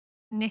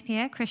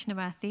Nithya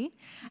Krishnamurthy,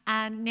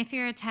 and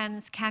Nithya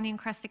attends Canyon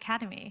Crest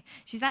Academy.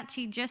 She's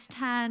actually just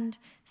turned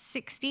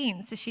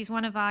 16, so she's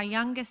one of our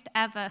youngest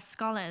ever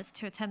scholars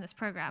to attend this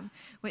program,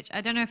 which I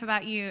don't know if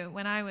about you,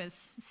 when I was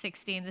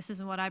 16, this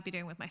isn't what I'd be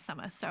doing with my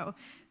summer, so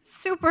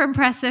super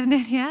impressive,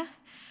 Nithya.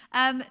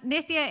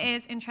 Nithya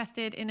is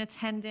interested in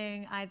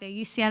attending either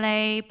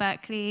UCLA,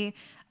 Berkeley,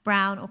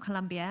 Brown, or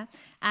Columbia,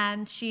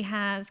 and she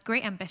has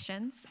great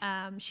ambitions.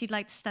 She'd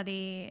like to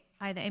study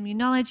either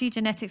immunology,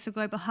 genetics, or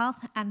global health,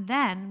 and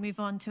then move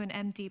on to an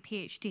MD,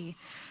 PhD.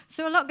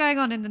 So a lot going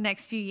on in the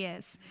next few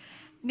years.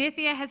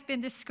 Nithya has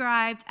been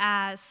described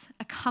as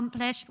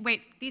accomplished,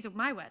 wait, these are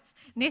my words.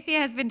 Nithya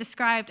has been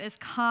described as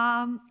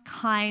calm,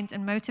 kind,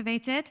 and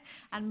motivated.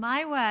 And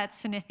my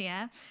words for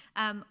Nithya,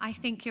 I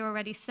think you're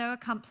already so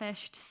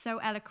accomplished, so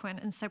eloquent,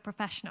 and so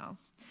professional.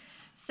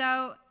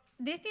 So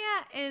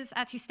Nithya is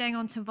actually staying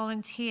on to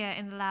volunteer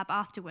in the lab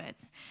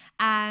afterwards,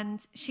 and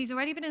she's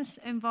already been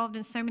involved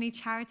in so many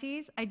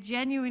charities. I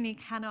genuinely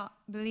cannot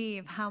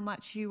believe how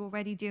much you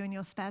already do in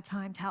your spare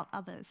time to help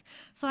others.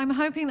 So I'm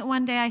hoping that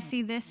one day I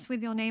see this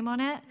with your name on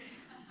it.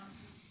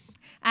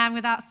 And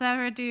without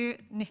further ado,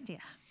 Nithya.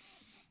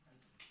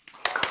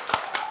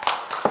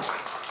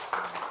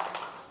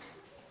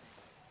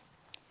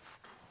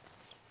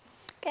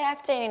 Good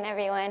afternoon,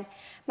 everyone.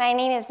 My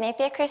name is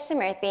Nithya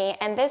Krishnamurthy,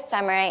 and this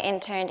summer I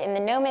interned in the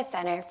Nomis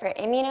Center for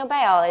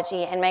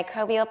Immunobiology and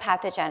Microbial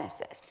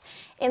Pathogenesis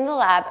in the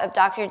lab of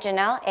Dr.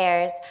 Janelle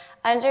Ayers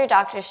under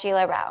Dr.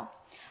 Sheila Rao.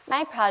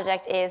 My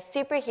project is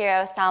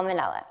Superhero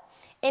Salmonella,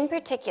 in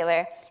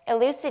particular,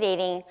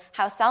 elucidating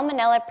how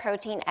Salmonella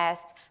protein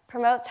S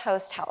promotes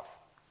host health.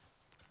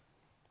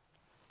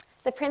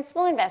 The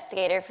principal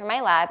investigator for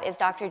my lab is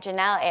Dr.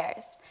 Janelle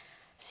Ayers.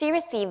 She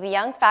received the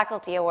Young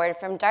Faculty Award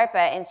from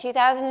DARPA in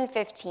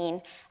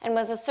 2015 and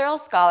was a Searle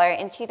Scholar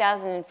in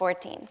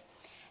 2014.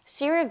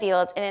 She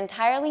revealed an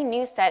entirely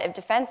new set of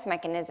defense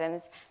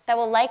mechanisms that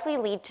will likely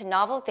lead to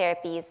novel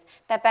therapies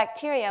that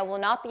bacteria will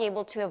not be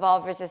able to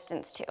evolve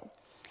resistance to.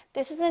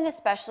 This is an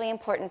especially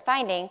important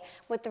finding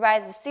with the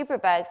rise of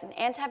superbugs and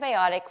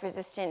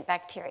antibiotic-resistant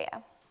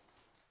bacteria.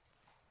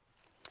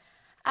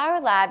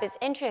 Our lab is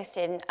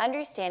interested in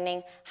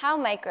understanding how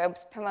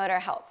microbes promote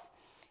our health.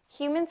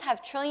 Humans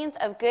have trillions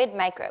of good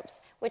microbes,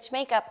 which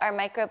make up our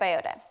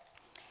microbiota.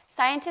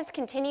 Scientists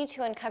continue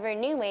to uncover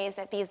new ways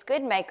that these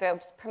good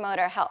microbes promote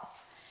our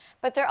health.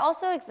 But there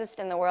also exist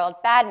in the world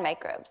bad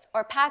microbes,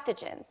 or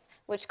pathogens,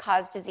 which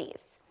cause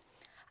disease.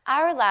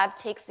 Our lab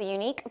takes the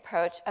unique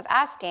approach of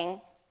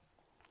asking,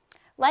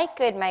 like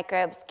good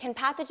microbes, can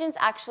pathogens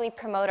actually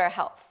promote our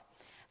health?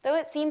 Though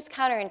it seems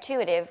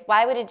counterintuitive,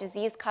 why would a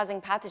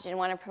disease-causing pathogen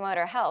want to promote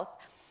our health?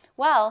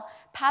 Well,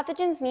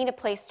 pathogens need a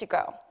place to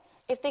grow.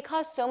 If they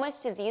cause so much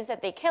disease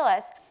that they kill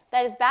us,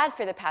 that is bad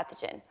for the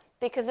pathogen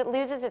because it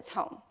loses its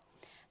home.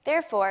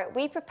 Therefore,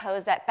 we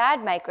propose that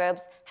bad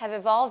microbes have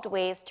evolved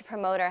ways to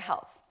promote our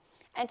health.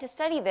 And to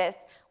study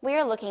this, we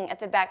are looking at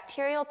the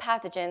bacterial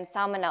pathogen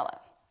Salmonella.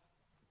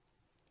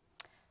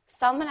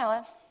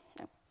 Salmonella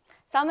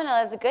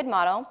is a good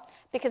model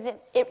because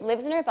it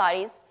lives in our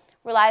bodies,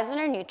 relies on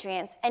our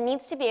nutrients, and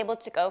needs to be able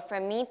to go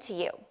from me to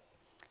you.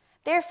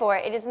 Therefore,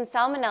 it is in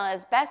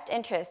Salmonella's best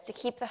interest to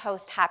keep the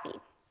host happy.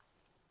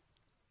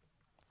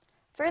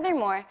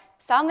 Furthermore,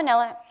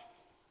 Salmonella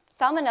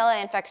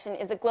infection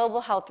is a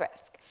global health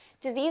risk.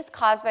 Disease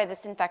caused by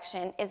this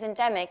infection is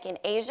endemic in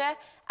Asia,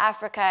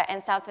 Africa,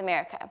 and South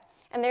America,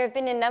 and there have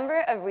been a number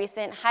of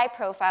recent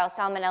high-profile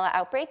Salmonella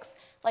outbreaks,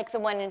 like the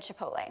one in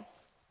Chipotle.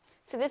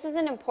 So this is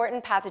an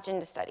important pathogen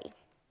to study.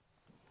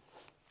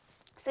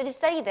 So to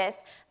study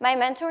this, my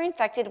mentor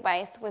infected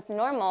mice with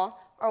normal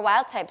or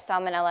wild-type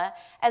Salmonella,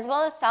 as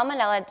well as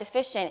Salmonella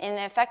deficient in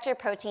an effector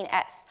protein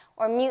S,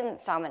 or mutant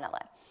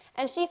Salmonella.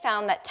 And she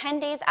found that 10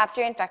 days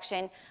after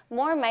infection,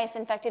 more mice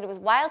infected with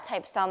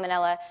wild-type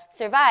Salmonella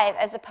survive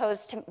as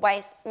opposed to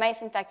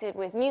mice infected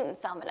with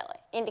mutant Salmonella,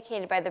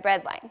 indicated by the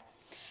red line.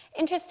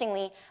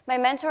 Interestingly, my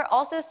mentor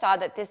also saw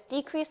that this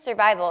decreased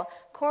survival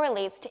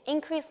correlates to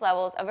increased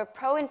levels of a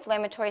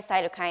pro-inflammatory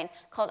cytokine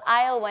called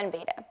IL-1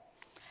 beta.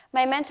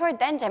 My mentor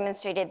then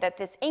demonstrated that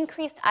this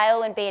increased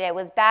IL-1 beta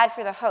was bad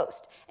for the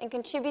host and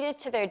contributed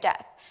to their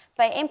death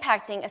by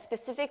impacting a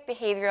specific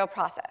behavioral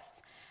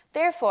process.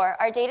 Therefore,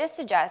 our data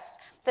suggests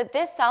that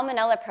this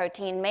Salmonella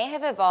protein may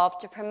have evolved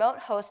to promote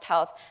host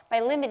health by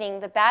limiting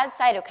the bad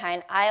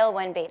cytokine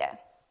IL-1 beta.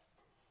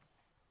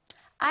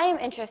 I am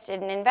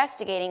interested in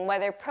investigating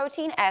whether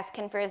protein S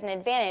confers an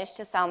advantage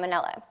to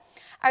Salmonella.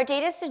 Our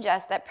data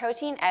suggests that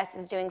protein S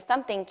is doing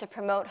something to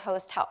promote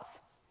host health.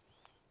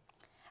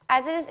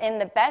 As it is in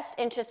the best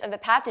interest of the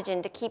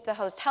pathogen to keep the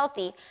host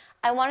healthy,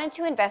 I wanted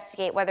to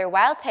investigate whether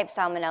wild-type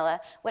Salmonella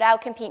would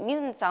outcompete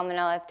mutant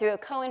Salmonella through a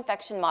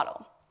co-infection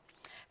model.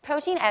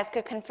 Protein S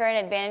could confer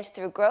an advantage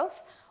through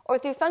growth or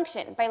through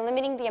function by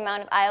limiting the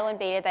amount of IL-1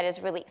 beta that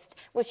is released,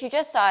 which you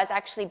just saw is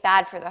actually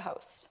bad for the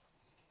host.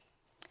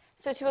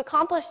 So to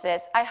accomplish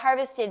this, I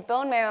harvested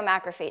bone marrow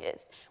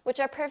macrophages,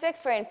 which are perfect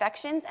for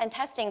infections and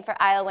testing for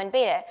IL-1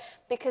 beta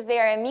because they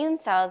are immune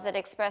cells that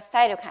express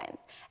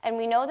cytokines, and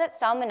we know that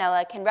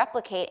Salmonella can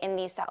replicate in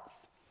these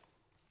cells.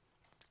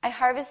 I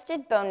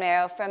harvested bone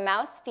marrow from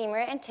mouse femur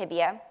and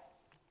tibia,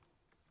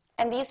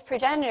 and these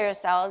progenitor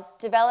cells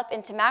develop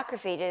into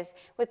macrophages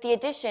with the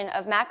addition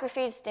of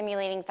macrophage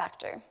stimulating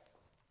factor.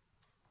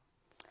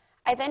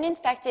 I then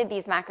infected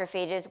these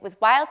macrophages with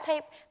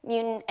wild-type,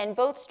 mutant, and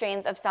both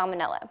strains of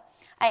Salmonella.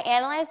 I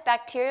analyzed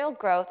bacterial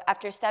growth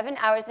after 7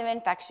 hours of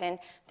infection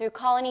through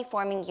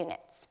colony-forming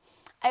units.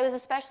 I was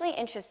especially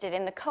interested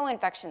in the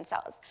co-infection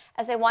cells,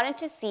 as I wanted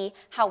to see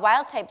how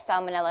wild-type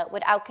Salmonella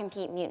would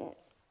outcompete mutant.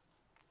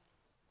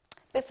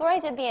 Before I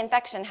did the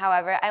infection,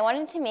 however, I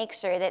wanted to make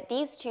sure that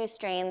these two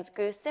strains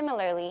grew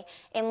similarly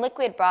in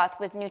liquid broth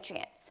with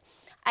nutrients.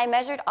 I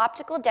measured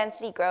optical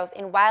density growth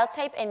in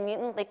wild-type and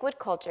mutant liquid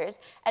cultures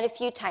at a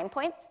few time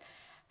points,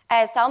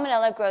 as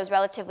Salmonella grows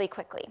relatively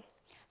quickly.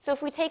 So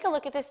if we take a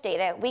look at this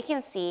data, we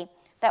can see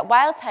that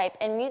wild-type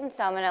and mutant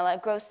Salmonella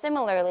grow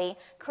similarly,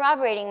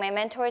 corroborating my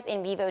mentor's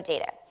in vivo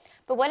data.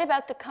 But what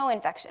about the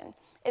co-infection?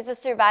 Is the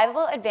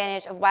survival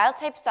advantage of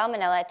wild-type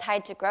Salmonella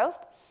tied to growth?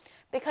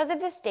 Because of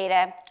this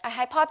data, I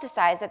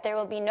hypothesize that there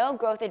will be no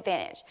growth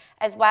advantage,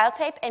 as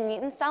wild-type and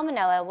mutant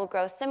Salmonella will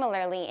grow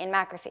similarly in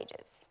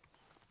macrophages.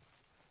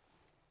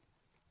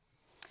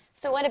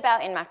 So what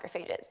about in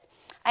macrophages?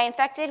 I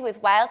infected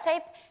with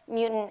wild-type,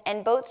 mutant,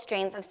 and both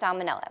strains of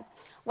Salmonella.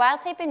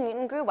 Wild-type and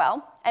mutant grew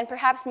well, and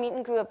perhaps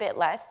mutant grew a bit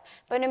less,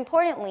 but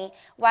importantly,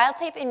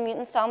 wild-type and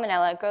mutant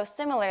Salmonella grow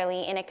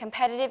similarly in a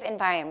competitive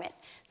environment,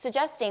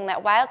 suggesting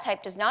that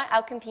wild-type does not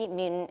outcompete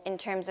mutant in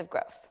terms of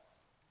growth.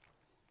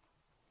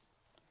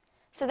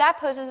 So that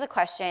poses the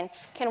question,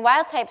 can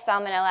wild-type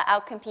Salmonella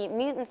outcompete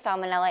mutant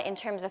Salmonella in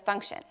terms of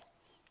function?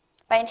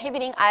 By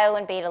inhibiting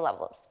IL-1 beta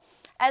levels.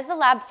 As the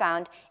lab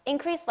found,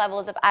 increased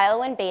levels of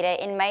IL-1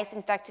 beta in mice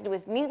infected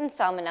with mutant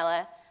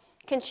Salmonella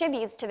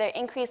contributes to their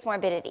increased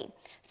morbidity.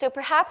 So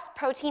perhaps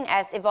protein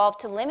S evolved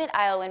to limit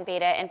IL-1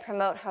 beta and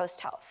promote host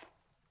health.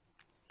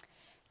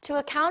 To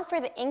account for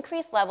the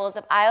increased levels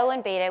of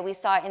IL-1 beta we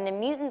saw in the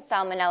mutant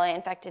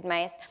Salmonella-infected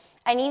mice,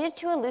 I needed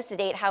to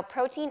elucidate how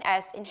protein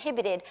S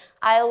inhibited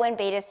IL-1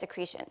 beta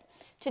secretion.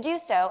 To do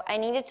so, I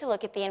needed to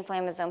look at the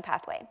inflammasome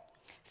pathway.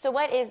 So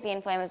what is the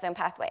inflammasome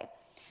pathway?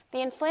 The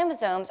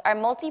inflammasomes are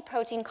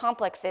multi-protein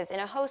complexes in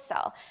a host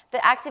cell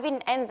that activate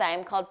an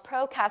enzyme called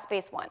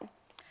pro-caspase-1.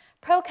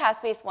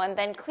 Pro-caspase-1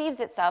 then cleaves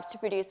itself to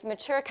produce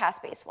mature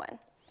caspase-1.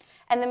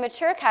 And the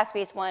mature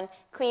caspase-1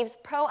 cleaves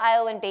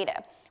pro-IL-1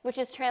 beta, which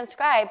is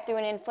transcribed through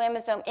an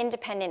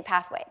inflammasome-independent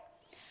pathway.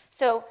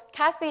 So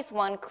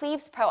caspase-1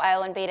 cleaves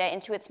pro-IL-1 beta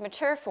into its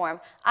mature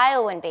form,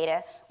 IL-1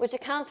 beta, which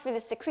accounts for the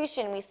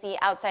secretion we see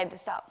outside the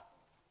cell.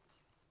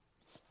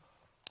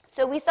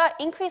 So we saw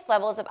increased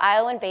levels of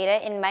IL-1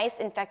 beta in mice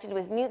infected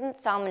with mutant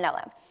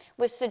Salmonella,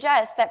 which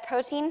suggests that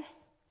protein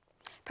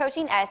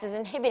S is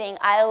inhibiting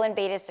IL-1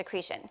 beta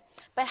secretion.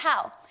 But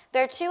how?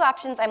 There are two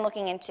options I'm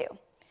looking into.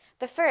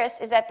 The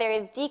first is that there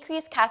is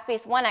decreased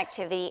caspase-1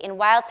 activity in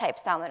wild-type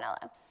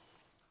Salmonella.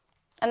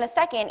 And the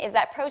second is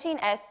that protein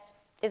S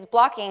is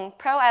blocking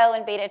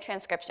pro-IL-1 beta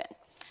transcription.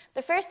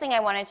 The first thing I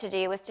wanted to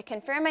do was to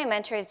confirm my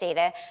mentor's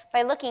data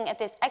by looking at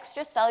this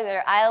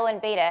extracellular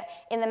IL-1 beta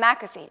in the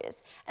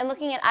macrophages and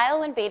looking at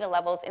IL-1 beta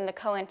levels in the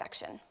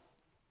co-infection.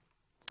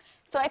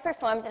 So I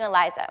performed an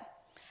ELISA.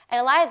 An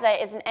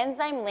ELISA is an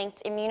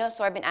enzyme-linked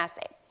immunosorbent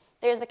assay.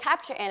 There's a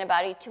capture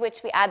antibody to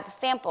which we add the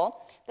sample,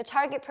 the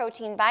target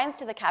protein binds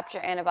to the capture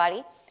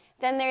antibody,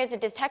 then there is a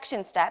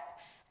detection step,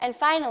 and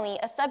finally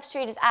a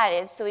substrate is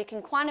added so we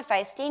can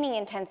quantify staining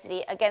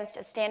intensity against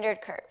a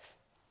standard curve.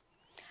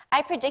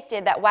 I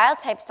predicted that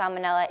wild-type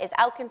Salmonella is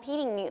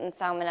outcompeting mutant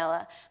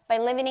Salmonella by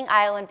limiting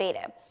IL-1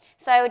 beta,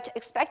 so I would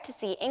expect to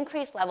see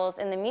increased levels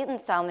in the mutant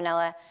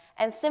Salmonella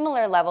and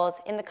similar levels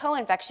in the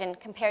co-infection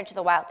compared to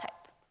the wild-type.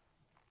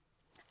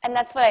 And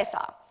that's what I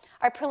saw.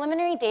 Our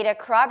preliminary data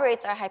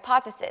corroborates our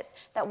hypothesis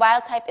that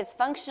wild-type is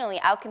functionally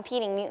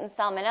outcompeting mutant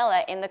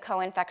Salmonella in the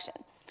co-infection.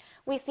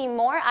 We see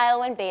more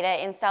IL-1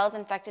 beta in cells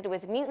infected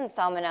with mutant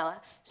Salmonella,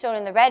 shown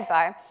in the red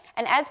bar,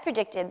 and as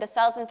predicted, the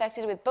cells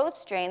infected with both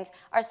strains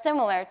are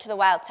similar to the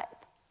wild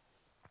type.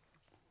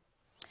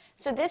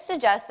 So this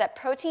suggests that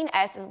protein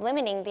S is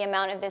limiting the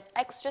amount of this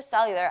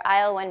extracellular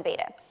IL-1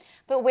 beta.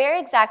 But where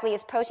exactly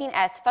is protein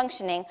S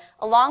functioning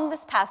along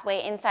this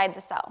pathway inside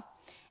the cell?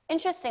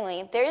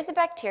 Interestingly, there is a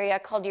bacteria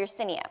called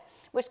Yersinia,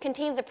 which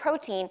contains a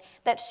protein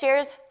that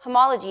shares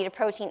homology to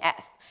protein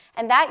S,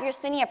 and that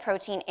Yersinia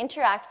protein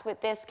interacts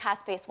with this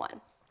caspase-1.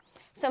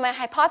 So my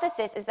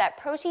hypothesis is that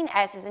protein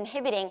S is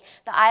inhibiting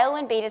the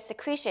IL-1 beta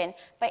secretion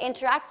by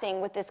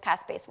interacting with this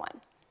caspase-1.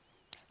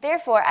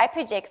 Therefore, I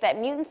predict that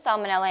mutant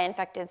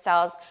Salmonella-infected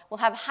cells will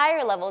have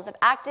higher levels of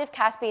active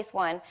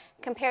caspase-1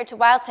 compared to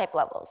wild-type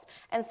levels,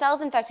 and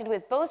cells infected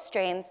with both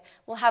strains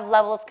will have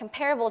levels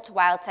comparable to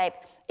wild-type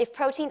if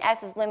protein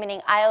S is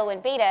limiting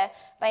IL-1 beta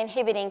by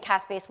inhibiting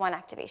caspase-1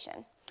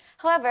 activation.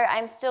 However,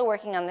 I'm still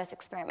working on this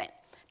experiment.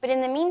 But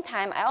in the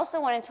meantime, I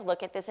also wanted to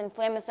look at this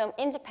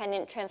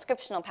inflammasome-independent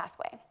transcriptional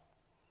pathway.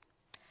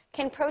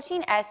 Can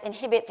protein S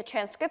inhibit the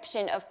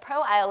transcription of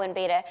pro-IL-1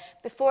 beta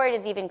before it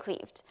is even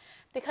cleaved?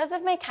 Because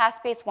of my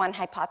caspase-1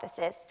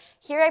 hypothesis,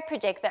 here I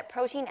predict that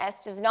protein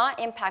S does not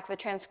impact the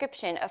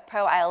transcription of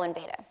pro-IL-1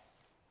 beta.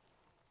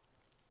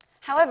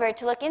 However,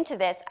 to look into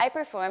this, I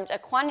performed a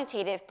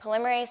quantitative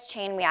polymerase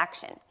chain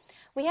reaction.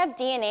 We have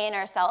DNA in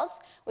our cells,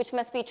 which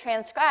must be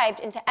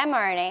transcribed into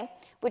mRNA,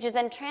 which is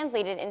then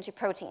translated into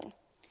protein.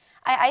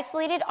 I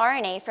isolated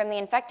RNA from the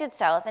infected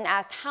cells and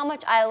asked how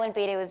much IL-1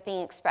 beta was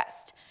being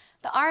expressed.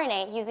 The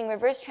RNA, using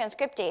reverse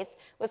transcriptase,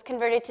 was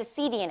converted to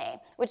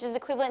cDNA, which is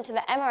equivalent to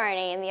the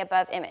mRNA in the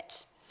above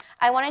image.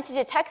 I wanted to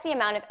detect the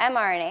amount of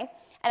mRNA,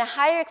 and a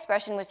higher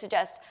expression would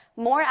suggest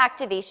more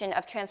activation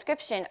of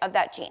transcription of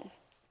that gene.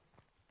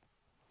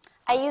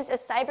 I used a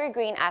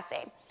cyber-green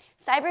assay.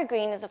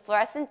 Cyber-green is a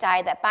fluorescent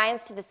dye that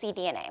binds to the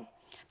cDNA.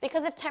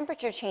 Because of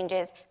temperature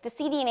changes, the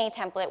cDNA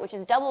template, which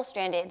is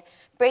double-stranded,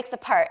 breaks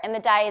apart and the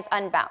dye is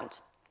unbound.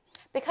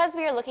 Because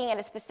we are looking at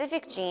a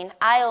specific gene,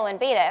 IL-1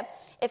 beta,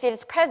 if it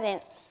is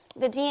present,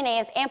 the DNA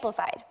is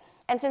amplified.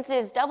 And since it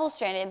is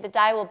double-stranded, the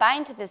dye will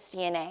bind to this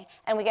DNA,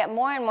 and we get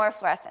more and more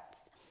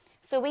fluorescence.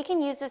 So we can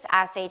use this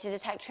assay to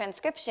detect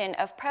transcription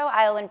of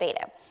pro-IL-1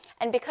 beta.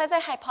 And because I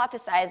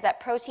hypothesized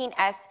that protein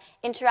S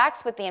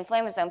interacts with the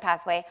inflammasome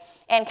pathway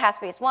and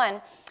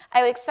caspase-1,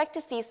 I would expect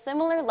to see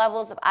similar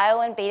levels of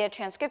IL-1 beta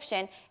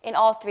transcription in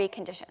all three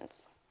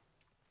conditions.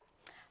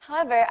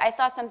 However, I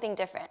saw something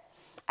different.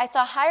 I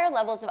saw higher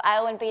levels of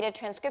IL-1 beta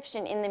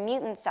transcription in the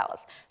mutant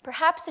cells,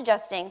 perhaps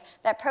suggesting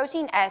that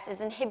protein S is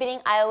inhibiting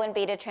IL-1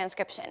 beta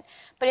transcription.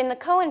 But in the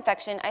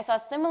co-infection, I saw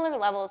similar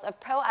levels of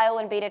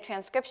pro-IL-1 beta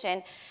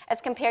transcription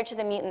as compared to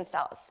the mutant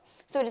cells.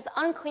 So it is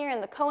unclear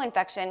in the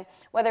co-infection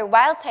whether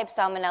wild-type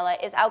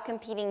Salmonella is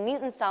outcompeting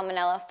mutant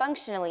Salmonella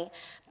functionally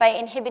by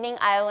inhibiting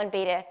IL-1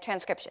 beta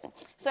transcription.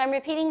 So I'm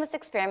repeating this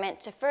experiment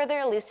to further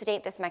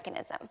elucidate this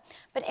mechanism.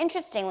 But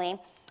interestingly,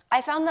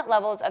 I found that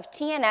levels of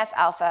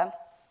TNF-alpha,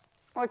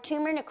 or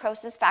tumor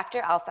necrosis factor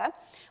alpha,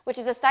 which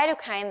is a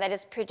cytokine that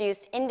is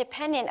produced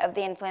independent of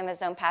the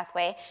inflammasome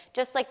pathway,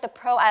 just like the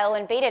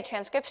pro-IL-1 beta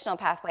transcriptional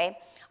pathway,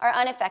 are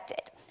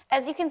unaffected.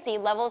 As you can see,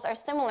 levels are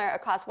similar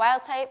across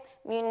wild-type,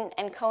 mutant,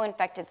 and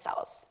co-infected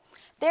cells.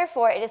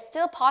 Therefore, it is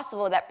still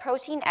possible that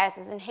protein S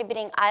is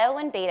inhibiting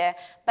IL-1 beta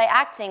by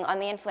acting on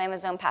the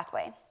inflammasome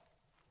pathway.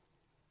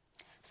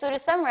 So to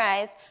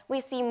summarize,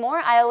 we see more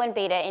IL-1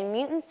 beta in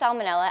mutant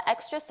Salmonella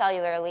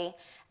extracellularly,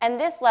 and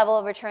this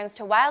level returns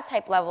to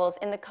wild-type levels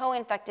in the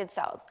co-infected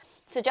cells,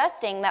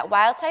 suggesting that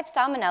wild-type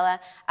Salmonella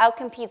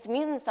outcompetes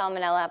mutant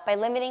Salmonella by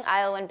limiting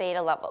IL-1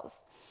 beta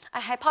levels. I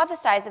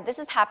hypothesize that this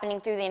is happening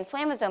through the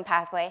inflammasome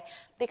pathway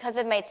because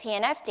of my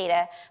TNF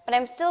data, but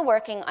I'm still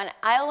working on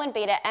IL-1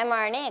 beta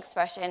mRNA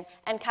expression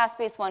and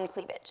caspase-1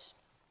 cleavage.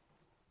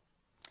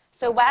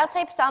 So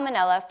wild-type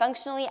Salmonella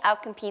functionally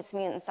outcompetes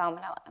mutant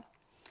Salmonella.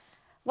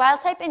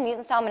 Wild-type and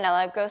mutant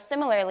Salmonella grow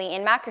similarly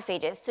in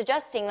macrophages,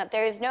 suggesting that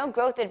there is no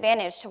growth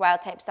advantage to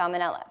wild-type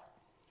Salmonella.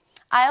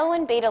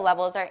 IL-1 beta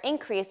levels are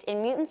increased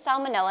in mutant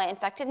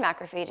Salmonella-infected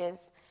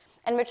macrophages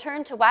and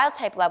return to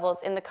wild-type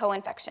levels in the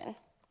co-infection.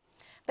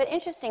 But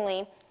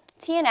interestingly,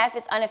 TNF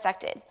is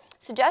unaffected,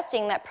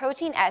 suggesting that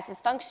protein S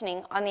is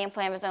functioning on the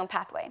inflammasome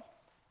pathway.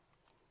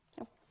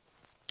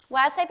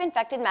 Wild-type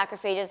infected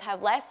macrophages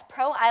have less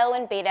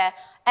pro-IL-1 beta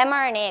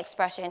mRNA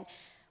expression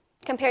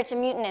compared to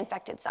mutant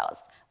infected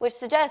cells, which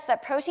suggests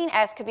that protein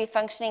S could be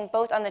functioning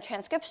both on the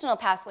transcriptional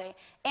pathway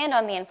and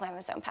on the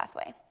inflammasome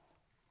pathway.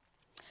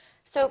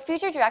 So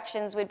future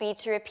directions would be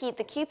to repeat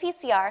the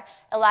qPCR,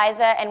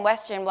 ELISA, and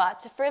Western blot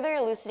to further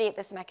elucidate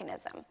this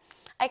mechanism.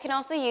 I can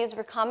also use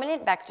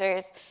recombinant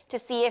vectors to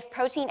see if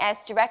protein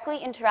S directly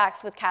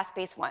interacts with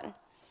caspase-1.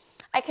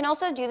 I can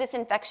also do this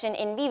infection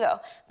in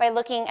vivo by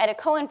looking at a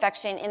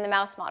co-infection in the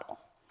mouse model.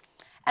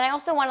 And I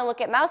also want to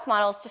look at mouse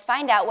models to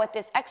find out what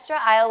this extra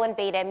IL-1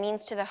 beta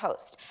means to the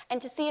host,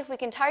 and to see if we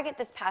can target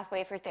this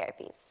pathway for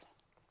therapies.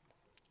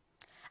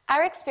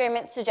 Our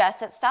experiments suggest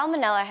that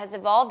Salmonella has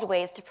evolved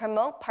ways to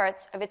promote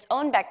parts of its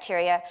own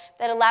bacteria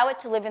that allow it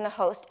to live in the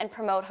host and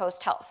promote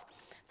host health.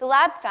 The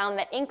lab found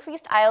that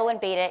increased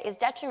IL-1 beta is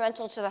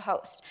detrimental to the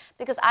host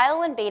because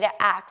IL-1 beta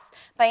acts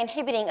by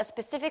inhibiting a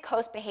specific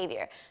host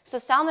behavior. So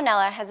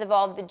Salmonella has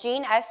evolved the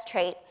gene S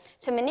trait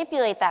to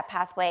manipulate that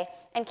pathway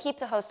and keep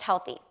the host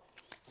healthy.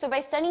 So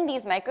by studying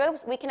these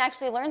microbes, we can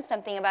actually learn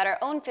something about our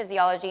own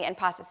physiology and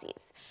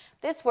processes.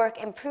 This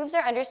work improves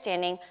our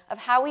understanding of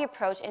how we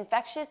approach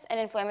infectious and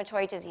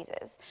inflammatory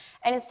diseases.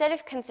 And instead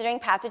of considering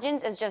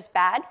pathogens as just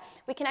bad,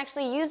 we can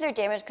actually use their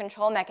damage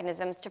control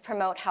mechanisms to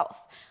promote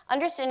health.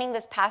 Understanding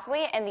this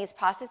pathway and these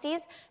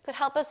processes could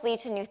help us lead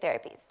to new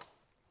therapies.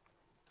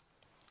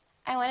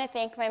 I want to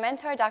thank my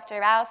mentor,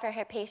 Dr. Rao, for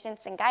her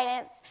patience and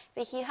guidance,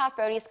 the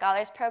Heithoff-Brody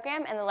Scholars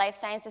Program, and the Life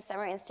Sciences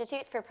Summer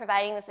Institute for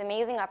providing this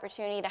amazing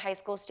opportunity to high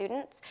school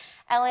students,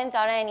 Ellen,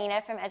 Donna, and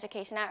Nina from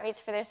Education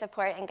Outreach for their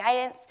support and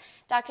guidance,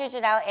 Dr.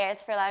 Janelle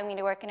Ayers for allowing me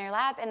to work in her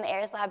lab, and the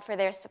Ayers Lab for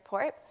their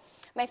support.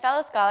 My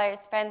fellow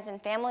scholars, friends,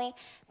 and family,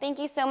 thank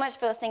you so much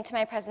for listening to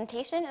my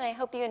presentation, and I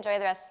hope you enjoy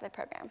the rest of the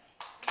program.